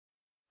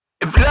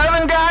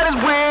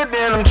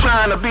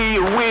trying to be a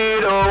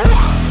weirdo.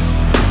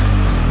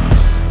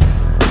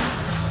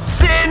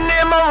 Sitting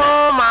in my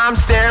room, I'm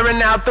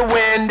staring out the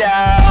window.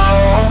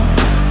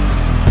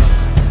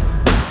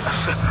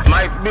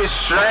 Might be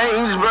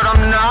strange, but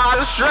I'm not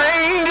a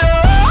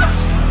stranger.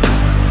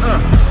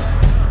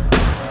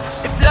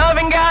 If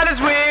loving God is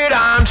weird,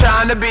 I'm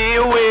trying to be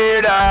a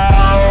weirdo.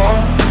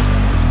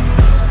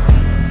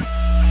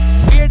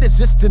 Weird is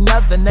just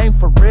another name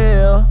for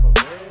real.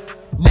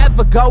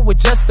 Never go with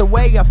just the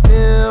way I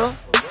feel.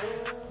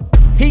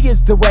 He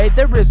is the way,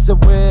 there is a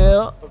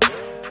will.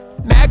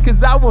 Mad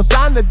cause I won't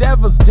sign the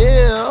devil's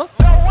deal.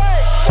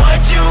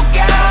 What you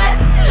got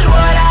is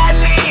what I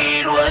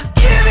need. Was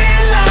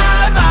giving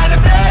life by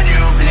the blood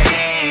you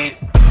bleed.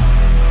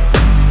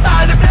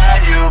 By the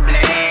blood you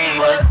bleed.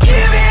 Was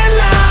giving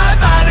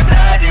life by the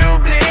blood you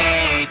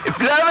bleed.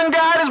 If loving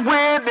God is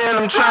weird, then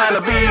I'm trying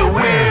to be a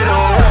weirdo.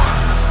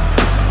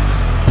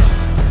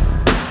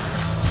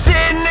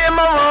 Sitting in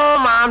my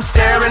room, I'm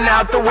staring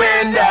out the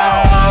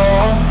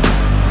window.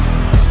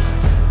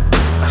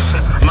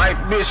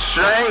 Might be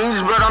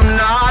strange, but I'm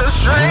not a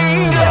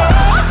stranger.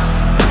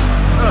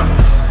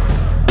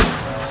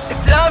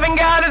 If loving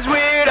God is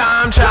weird,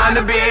 I'm trying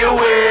to be a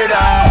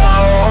weirdo.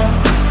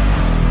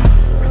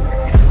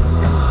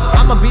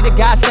 I'ma be the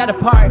guy set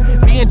apart,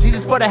 being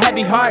Jesus for the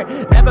heavy heart.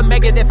 Never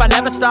make it if I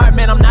never start.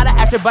 Man, I'm not an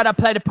actor, but I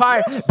play the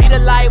part. Be the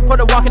light for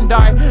the walking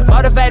dark.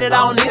 Motivated, I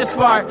don't need a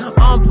spark.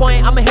 On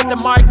point, I'ma hit the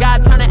mark.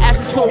 God turning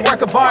ashes to a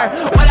work of art.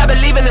 What I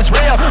believe in is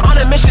real. On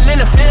a mission in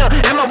the field,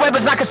 and my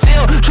weapons I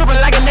conceal. Trooping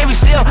like a Navy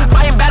SEAL,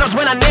 fighting battles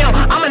when I kneel.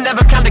 I'ma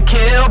never come to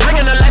kill,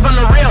 bringing the life on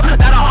the real.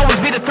 That'll always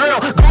be the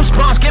thrill.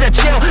 Goosebumps, get a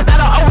chill.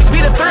 That'll always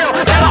be the thrill.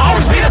 That'll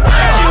always be the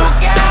thrill. You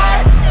got